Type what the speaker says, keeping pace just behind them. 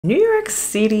New York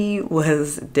City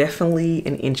was definitely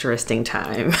an interesting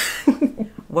time.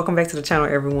 Welcome back to the channel,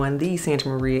 everyone. The Santa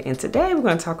Maria, and today we're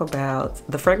going to talk about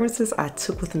the fragrances I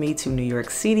took with me to New York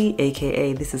City,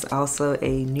 aka this is also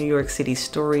a New York City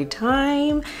story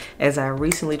time, as I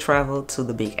recently traveled to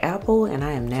the Big Apple and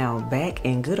I am now back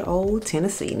in good old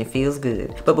Tennessee and it feels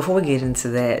good. But before we get into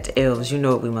that, elves, you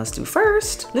know what we must do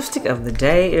first. Lipstick of the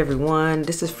day, everyone.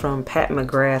 This is from Pat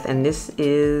McGrath and this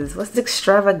is, what's the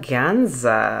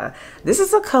Extravaganza? This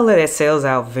is a color that sells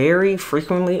out very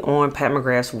frequently on Pat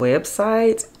McGrath's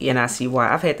website. And I see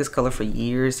why. I've had this color for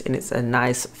years and it's a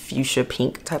nice fuchsia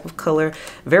pink type of color.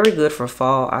 Very good for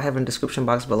fall. I have a description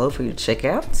box below for you to check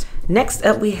out. Next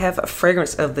up, we have a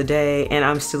fragrance of the day, and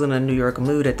I'm still in a New York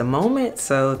mood at the moment.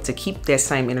 So to keep that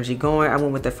same energy going, I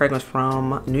went with the fragrance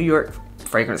from New York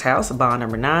Fragrance House, bottle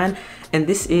number 9. And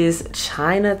this is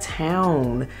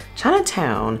Chinatown.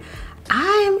 Chinatown.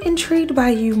 I'm intrigued by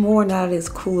you more now that it's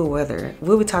cooler weather.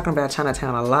 We'll be talking about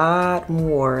Chinatown a lot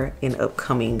more in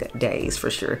upcoming days for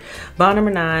sure. Bottle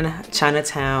number 9,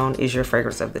 Chinatown is your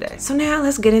fragrance of the day. So now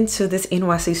let's get into this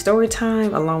NYC story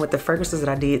time along with the fragrances that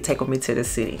I did take with me to the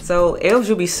city. So elves,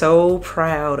 you'll be so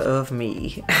proud of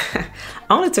me. I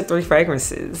only took 3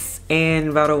 fragrances.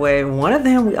 And by the way, one of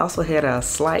them we also had a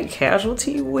slight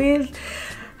casualty with.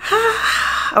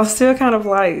 I'm still kind of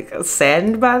like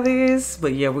saddened by this,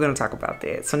 but yeah, we're gonna talk about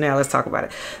that. So now let's talk about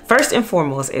it. First and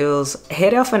foremost,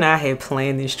 Head Elf and I had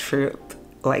planned this trip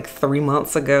like 3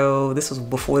 months ago. This was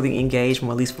before the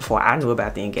engagement, or at least before I knew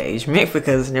about the engagement,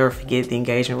 because never forget, the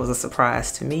engagement was a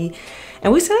surprise to me.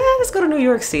 And we said, let's go to New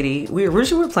York City. We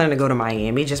originally were planning to go to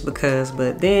Miami just because,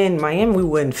 but then Miami we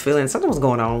wasn't feeling, something was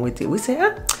going on with it. We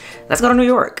said, let's go to New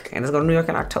York, and let's go to New York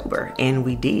in October, and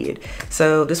we did.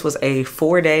 So this was a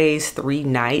 4 days, 3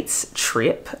 nights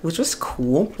trip, which was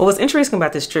cool. What was interesting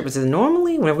about this trip is that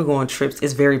normally whenever we go on trips,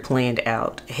 it's very planned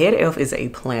out. Head Elf is a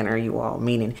planner, you all,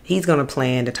 meaning he's gonna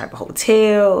plan the type of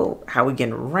hotel, how we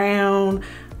getting around,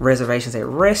 reservations at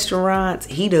restaurants.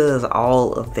 He does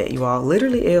all of that, you all.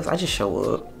 Literally, elves, I just show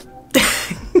up.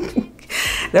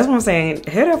 That's what I'm saying.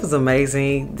 Head Elf is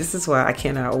amazing. This is why I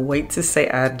cannot wait to say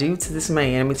I do to this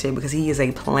man. Let me tell you, because he is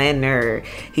a planner.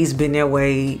 He's been that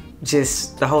way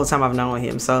just the whole time I've known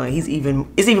him. So it's even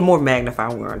more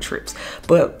magnified when we're on trips.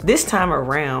 But this time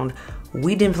around,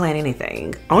 we didn't plan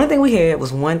anything. Only thing we had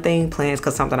was one thing planned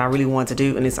because something I really want to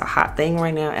do, and it's a hot thing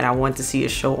right now, and I want to see a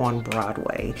show on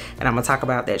Broadway, and I'm gonna talk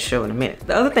about that show in a minute.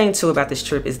 The other thing too about this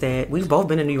trip is that we've both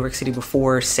been to New York City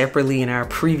before, separately in our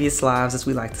previous lives, as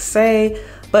we like to say,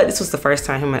 but this was the first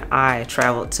time him and I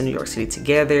traveled to New York City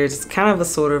together. It's kind of a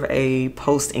sort of a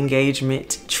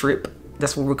post-engagement trip.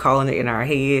 That's what we're calling it in our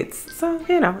heads. So,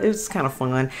 you know, it was kind of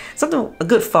fun. A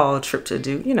good fall trip to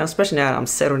do, you know, especially now that I'm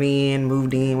settled in,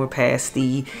 moved in, we're past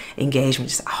the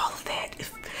engagement, just all of that.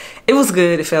 It was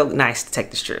good. It felt nice to take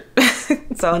this trip.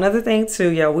 So another thing too,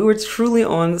 y'all, we were truly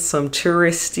on some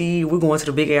touristy, we're going to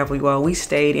the Big Apple, you all. We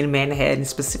stayed in Manhattan,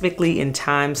 specifically in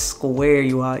Times Square,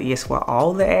 you all. Yes, where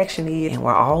all the action is and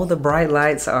where all the bright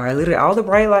lights are. Literally all the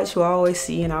bright lights you always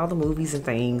see in all the movies and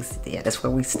things. Yeah, that's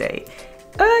where we stayed.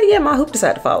 Yeah, my hoop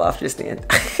decided to fall off just then.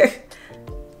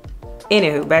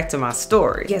 Anywho, back to my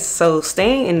story. Yes, so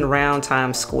staying in around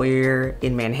Times Square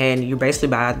in Manhattan, you're basically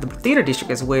by the theater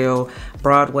district as well,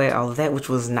 Broadway, all of that, which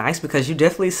was nice because you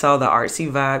definitely saw the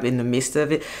artsy vibe in the midst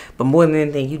of it. But more than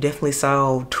anything, you definitely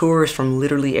saw tourists from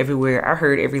literally everywhere. I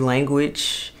heard every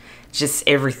language, just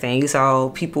everything. You saw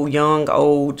people young,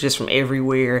 old, just from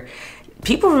everywhere.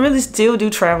 People really still do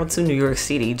travel to New York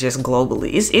City, just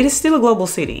globally. It is still a global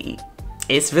city.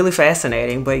 It's really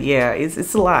fascinating, but yeah,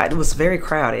 it's a lot. It was very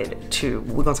crowded too.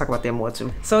 We're gonna talk about that more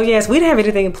too. So yes, we didn't have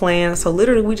anything planned. So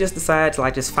literally we just decided to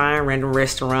like just find random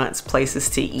restaurants, places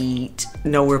to eat,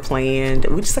 nowhere planned.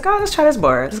 We just like, oh, let's try this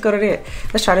bar. Let's go to that.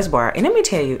 Let's try this bar. And let me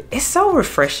tell you, it's so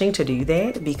refreshing to do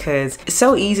that because it's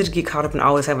so easy to get caught up in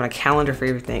always having a calendar for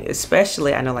everything.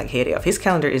 Especially, I know like Head Elf, his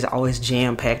calendar is always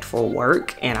jam-packed for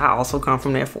work. And I also come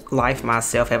from that life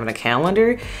myself, having a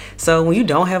calendar. So when you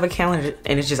don't have a calendar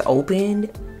and it's just open,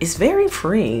 it's very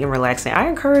freeing and relaxing. I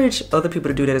encourage other people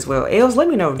to do that as well. Elves, let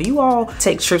me know, do you all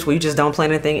take trips where you just don't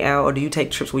plan anything out, or do you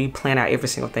take trips where you plan out every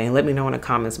single thing? Let me know in the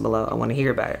comments below. I want to hear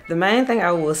about it. The main thing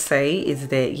I will say is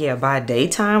that, yeah, by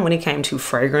daytime, when it came to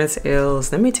fragrance,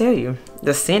 elves, let me tell you,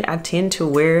 the scent I tend to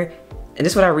wear, and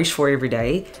this is what I reach for every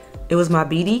day, it was my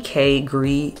BDK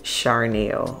Gris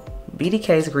Charnel.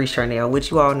 BDK's Gris Charnel, which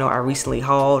you all know I recently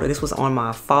hauled. This was on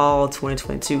my fall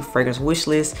 2022 fragrance wish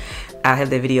list. I'll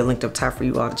have that video linked up top for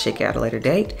you all to check out at a later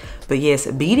date. But yes,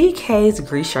 BDK's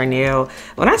Gris Charnel,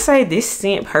 when I say this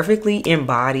scent perfectly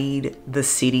embodied the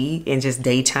city and just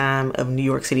daytime of New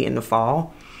York City in the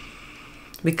fall.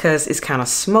 because it's kind of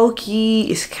smoky,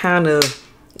 it's kind of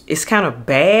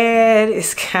bad,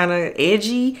 it's kind of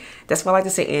edgy. That's what I like to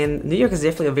say. And New York is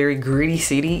definitely a very gritty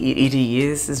city. It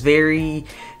is. It's very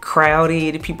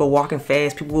crowded. People walking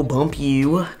fast. People will bump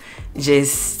you.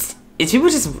 People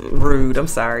just rude. I'm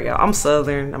sorry, y'all. I'm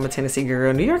Southern. I'm a Tennessee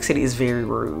girl. New York City is very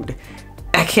rude.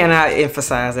 I cannot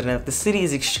emphasize it enough. The city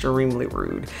is extremely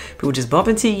rude. People just bump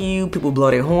into you. People blow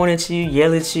their horn at you,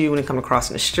 yell at you when they come across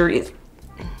in the street.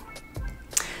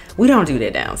 We don't do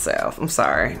that down south. I'm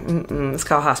sorry. It's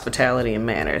called hospitality and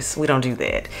manners. We don't do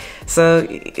that. So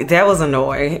that was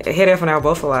annoying. Head F and I were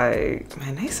both like,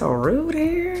 man, they so rude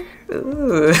here.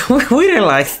 We didn't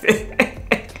like that.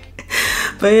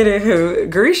 But anywho,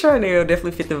 Gris Charnel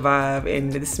definitely fit the vibe,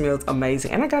 and it smells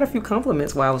amazing. And I got a few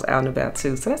compliments while I was out and about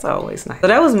too, so that's always nice. So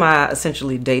that was my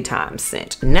essentially daytime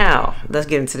scent. Now, let's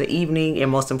get into the evening, and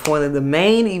most importantly, the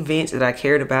main event that I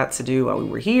cared about to do while we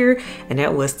were here, and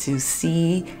that was to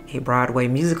see a Broadway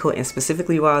musical. And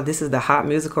specifically, while this is the hot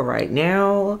musical right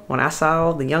now, when I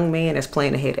saw the young man that's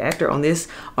playing the head actor on this,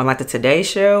 on like the Today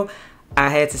Show, I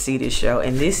had to see this show,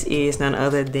 and this is none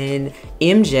other than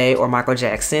MJ, or Michael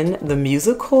Jackson, the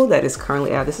musical that is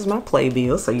currently out. This is my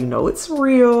playbill, so you know it's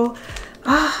real.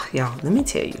 Y'all, let me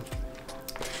tell you,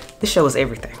 this show is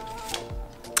everything.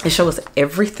 This show is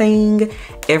everything.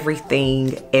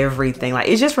 Like,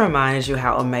 it just reminds you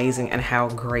how amazing and how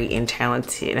great and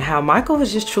talented and how Michael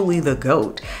is just truly the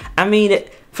GOAT. I mean,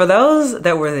 for those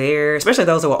that were there, especially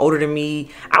those that were older than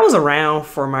me, I was around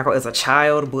for Michael as a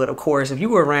child, but of course, if you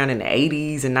were around in the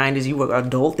 80s and 90s, you were an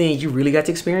adult then, you really got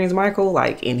to experience Michael,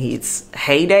 like in his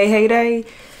heyday.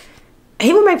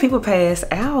 He would make people pass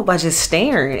out by just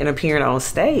staring and appearing on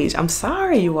stage. I'm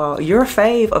sorry, you all. Your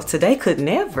fave of today could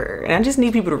never. And I just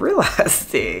need people to realize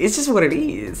that. It's just what it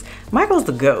is. Michael's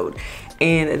the GOAT.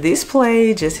 And this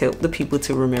play just helped the people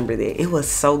to remember that. It was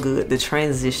so good. The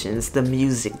transitions, the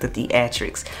music, the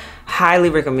theatrics. Highly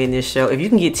recommend this show. If you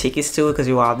can get tickets to it, because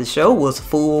you all, the show was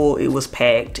full. It was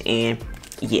packed. And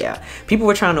yeah, people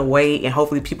were trying to wait, and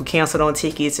hopefully people canceled on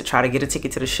tickets to try to get a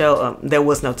ticket to the show. There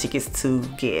was no tickets to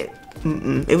get.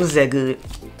 It was that good.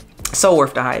 So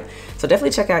worth the hype. So definitely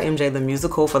check out MJ the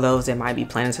musical for those that might be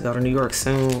planning to go to New York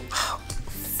soon.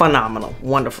 Phenomenal,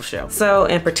 wonderful show. So,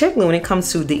 and particularly when it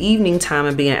comes to the evening time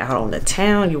and being out on the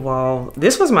town, you all,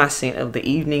 this was my scent of the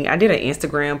evening. I did an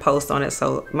Instagram post on it,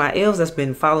 so my elves that's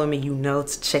been following me, you know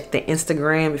to check the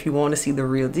Instagram if you want to see the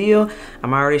real deal.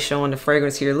 I'm already showing the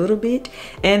fragrance here a little bit,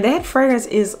 and that fragrance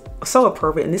is so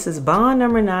appropriate, and this is Bond No.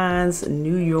 9's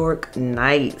New York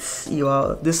Nights. You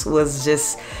all, this was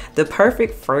just the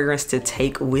perfect fragrance to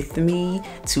take with me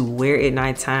to wear at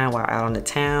nighttime while out on the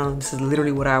town. This is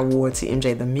literally what I wore to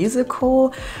MJ the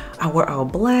musical. I wore all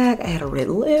black, I had a red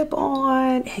lip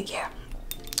on, and yeah,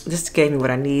 this gave me what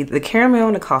I need. The caramel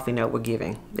and the coffee note were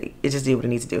giving. It just did what it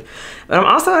needs to do. But I'm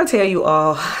also gonna tell you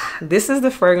all, this is the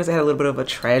fragrance that had a little bit of a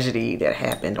tragedy that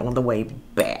happened on the way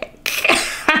back.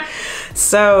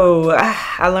 So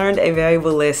I learned a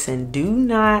valuable lesson. Do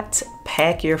not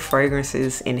pack your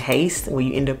fragrances in haste when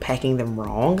you end up packing them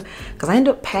wrong, because I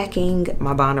ended up packing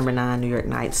my Bond No. 9 New York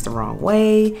Nights the wrong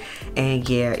way, and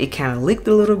yeah, it kind of leaked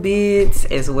a little bit,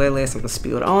 as well as something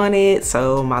spilled on it,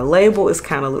 so my label is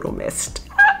kind of a little messed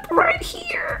up right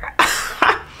here.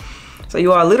 So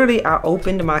you all, literally I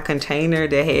opened my container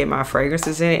that had my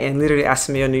fragrances in it, and literally I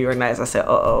smelled New York Nights. I said,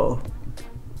 uh-oh.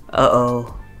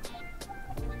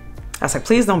 I was like,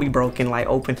 please don't be broken, like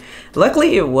open.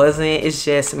 Luckily it wasn't. It's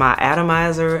just my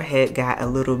atomizer had got a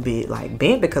little bit like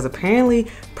bent because apparently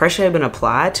pressure had been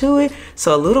applied to it.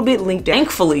 So a little bit leaked.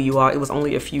 Thankfully, you all, it was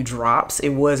only a few drops. It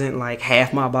wasn't like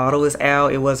half my bottle is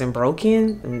out. It wasn't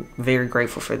broken. I'm very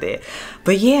grateful for that.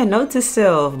 But yeah, note to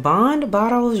self, Bond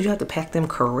bottles, you have to pack them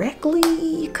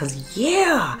correctly. Cause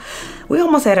yeah, we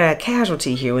almost had a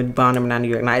casualty here with Bond No. 9 New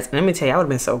York Nights. And let me tell you, I would have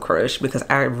been so crushed because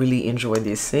I really enjoyed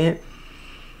this scent.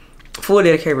 Full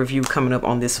dedicated review coming up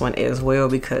on this one as well,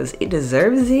 because it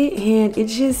deserves it, and it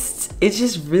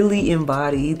just really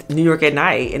embodied New York at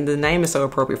night, and the name is so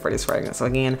appropriate for this fragrance. So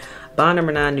again, Bond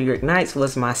No. 9 New York Nights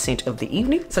was my scent of the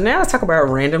evening. So now let's talk about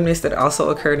randomness that also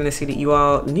occurred in the city. You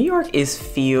all, New York is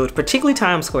filled, particularly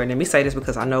Times Square. And let me say this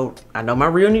because I know my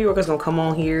real New Yorkers gonna come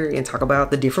on here and talk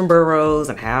about the different boroughs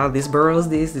and how this borough's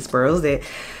this borough's that.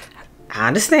 I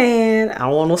understand. I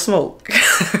don't want no smoke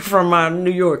from my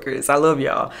New Yorkers. I love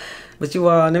y'all. But you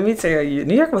all, let me tell you,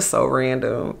 New York was so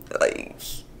random. Like,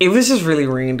 it was just really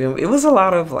random. It was a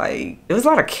lot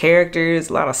of characters,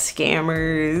 a lot of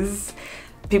scammers.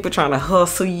 people trying to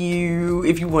hustle you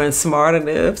if you weren't smart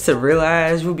enough to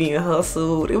realize you were being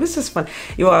hustled. It was just fun.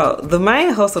 You all, the main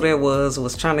hustle there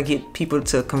was trying to get people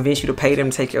to convince you to pay them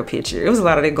to take your picture. It was a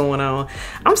lot of that going on.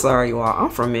 I'm sorry, you all,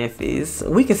 I'm from Memphis.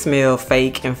 We can smell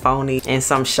fake and phony and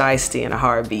some shiesty in a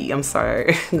heartbeat. I'm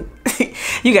sorry.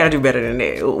 You gotta do better than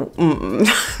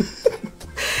that.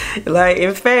 Like,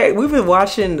 in fact, we've been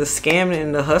watching the scamming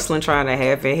and the hustling trying to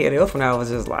have it head up, and I was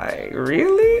just like,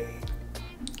 really?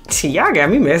 Y'all got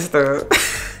me messed up.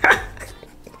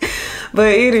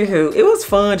 But anywho, it was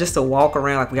fun just to walk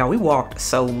around. Like, y'all, we walked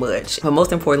so much. But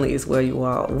most importantly is where you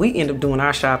all, we end up doing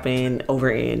our shopping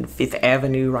over in 5th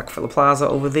Avenue, Rockefeller Plaza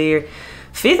over there.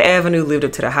 5th Avenue lived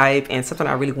up to the hype, and something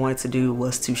I really wanted to do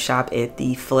was to shop at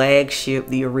the flagship,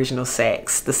 the original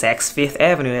Saks, the Saks 5th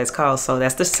Avenue that's called. So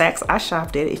that's the Saks I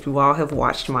shopped at. If you all have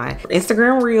watched my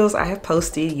Instagram reels I have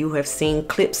posted, you have seen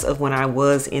clips of when I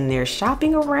was in there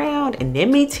shopping around. And let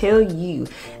me tell you,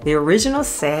 the original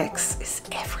Saks is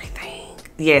everything.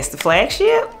 Yes, the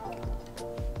flagship,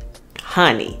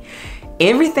 honey,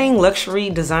 everything luxury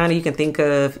designer you can think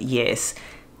of, yes.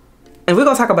 And we're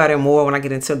gonna talk about it more when I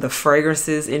get into the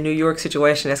fragrances in New York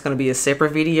situation. That's gonna be a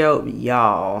separate video,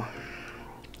 y'all.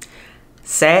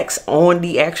 Saks on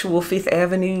the actual 5th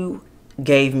Avenue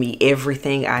gave me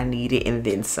everything I needed and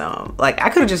then some. Like, I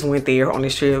could have just went there on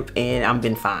this trip and I've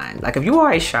been fine. Like, if you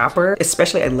are a shopper,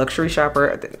 especially a luxury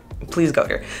shopper, please go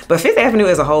there. But 5th Avenue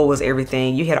as a whole was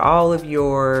everything. You had all of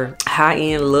your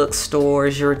high-end luxe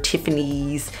stores, your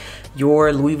Tiffany's,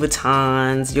 your Louis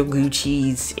Vuittons, your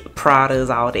Gucci's, Pradas,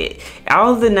 all that.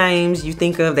 All the names you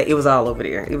think of, that it was all over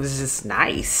there. It was just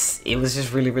nice. It was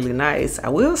just really, really nice. I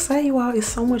will say, you all, it's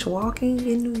so much walking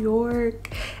in New York.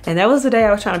 And that was the day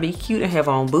I was trying to be cute and have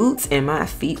on boots, and my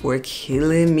feet were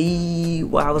killing me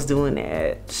while I was doing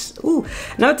that. Ooh,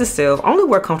 note to self, only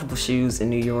wear comfortable shoes in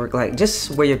New York. Like,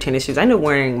 just wear your tennis shoes. I ended up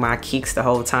wearing my kicks the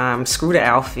whole time. Screw the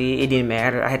outfit, it didn't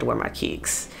matter. I had to wear my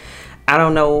kicks. I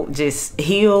don't know, just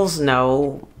heels,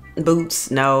 no.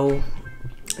 Boots, no.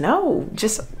 No,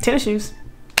 just tennis shoes.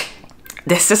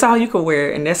 That's just all you could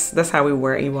wear, and that's how we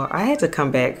were. And I had to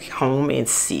come back home and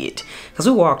sit because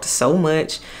we walked so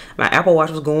much. My Apple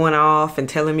Watch was going off and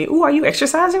telling me, "Ooh, are you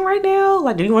exercising right now?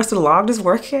 Like, do you want us to log this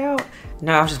workout?"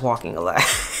 No, I was just walking a lot.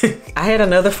 I had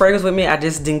another fragrance with me. I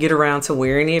just didn't get around to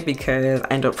wearing it because I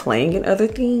ended up playing in other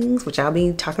things, which I'll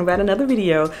be talking about in another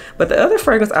video. But the other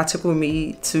fragrance I took with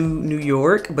me to New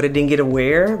York, but it didn't get a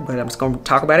wear, but I'm just gonna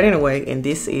talk about it anyway. And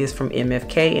this is from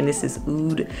MFK, and this is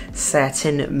Oud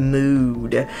Satin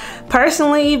Mood.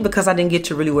 Personally, because I didn't get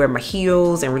to really wear my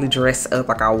heels and really dress up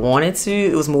like I wanted to,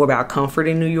 it was more about comfort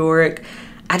in New York.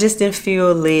 I just didn't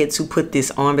feel led to put this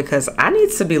on because I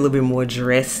need to be a little bit more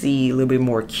dressy, a little bit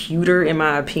more cuter in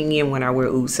my opinion when I wear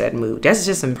Oud Satin Mood. That's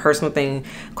just a personal thing.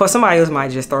 Of course, somebody else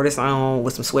might just throw this on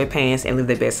with some sweatpants and live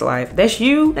their best life. That's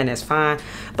you, and that's fine.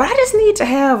 But I just need to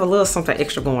have a little something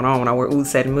extra going on when I wear Oud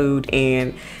Satin Mood,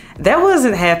 and that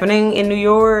wasn't happening in New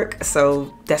York,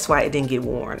 so that's why it didn't get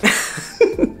worn.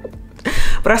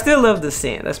 But I still love the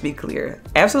scent, let's be clear.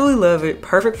 Absolutely love it,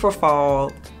 perfect for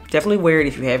fall. Definitely wear it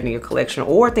if you have it in your collection,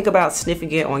 or think about sniffing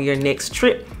it on your next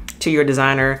trip to your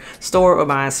designer store or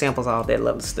buying samples, all that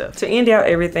lovely stuff. To end out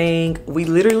everything, we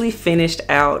literally finished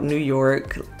out New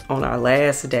York on our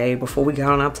last day before we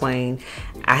got on our plane.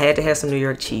 I had to have some New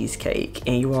York cheesecake,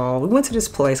 and you all, we went to this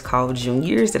place called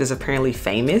Junior's that is apparently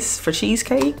famous for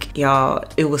cheesecake. Y'all,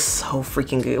 it was so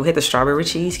freaking good. We had the strawberry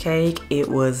cheesecake. It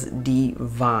was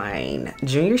divine.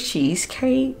 Junior's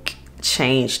cheesecake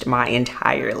changed my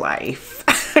entire life.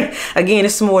 Again,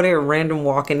 it's more than random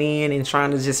walking in and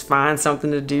trying to just find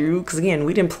something to do, because again,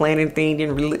 we didn't plan anything,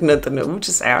 didn't really look nothing up, we were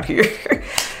just out here.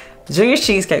 Junior's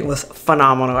cheesecake was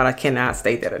phenomenal, and I cannot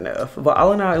state that enough. But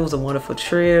all in all, it was a wonderful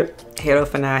trip. Head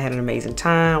and I had an amazing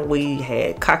time. We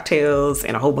had cocktails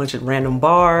and a whole bunch of random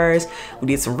bars. We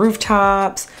did some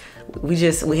rooftops. We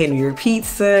had New York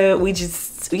pizza. We were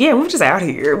just out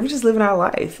here. We were just living our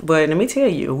life. But let me tell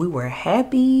you, we were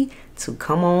happy to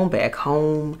come on back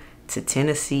home to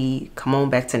Tennessee, come on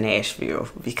back to Nashville,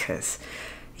 because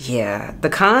yeah, the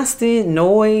constant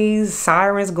noise,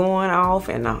 sirens going off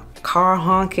and a car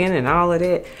honking and all of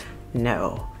that,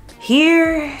 no.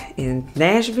 Here in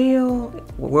Nashville,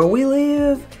 where we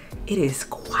live, it is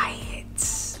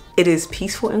quiet. It is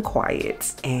peaceful and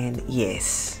quiet, and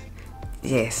yes,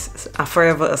 I'm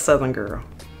forever a Southern girl.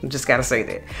 Just gotta say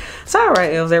that. So all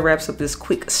right, elves, that wraps up this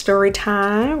quick story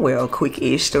time. Well,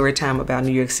 quick-ish story time about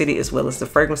New York City, as well as the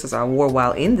fragrances I wore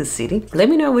while in the city. Let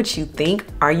me know what you think.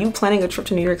 Are you planning a trip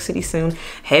to New York City soon?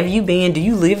 Have you been? Do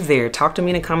you live there? Talk to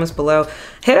me in the comments below.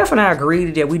 Head Elf and I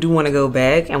agreed that we do want to go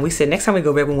back, and we said next time we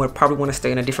go back, we would probably want to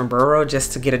stay in a different borough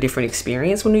just to get a different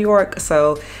experience with New York.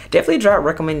 So definitely drop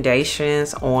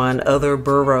recommendations on other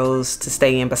boroughs to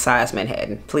stay in besides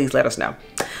Manhattan. Please let us know.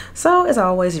 So as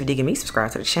always, if you're digging me,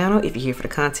 subscribe to the channel. If you're here for the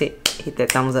content, hit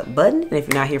that thumbs up button. And if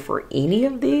you're not here for any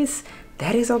of this,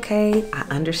 that is okay. I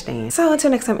understand. So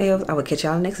until next time, elves, I will catch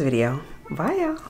y'all in the next video. Bye, y'all.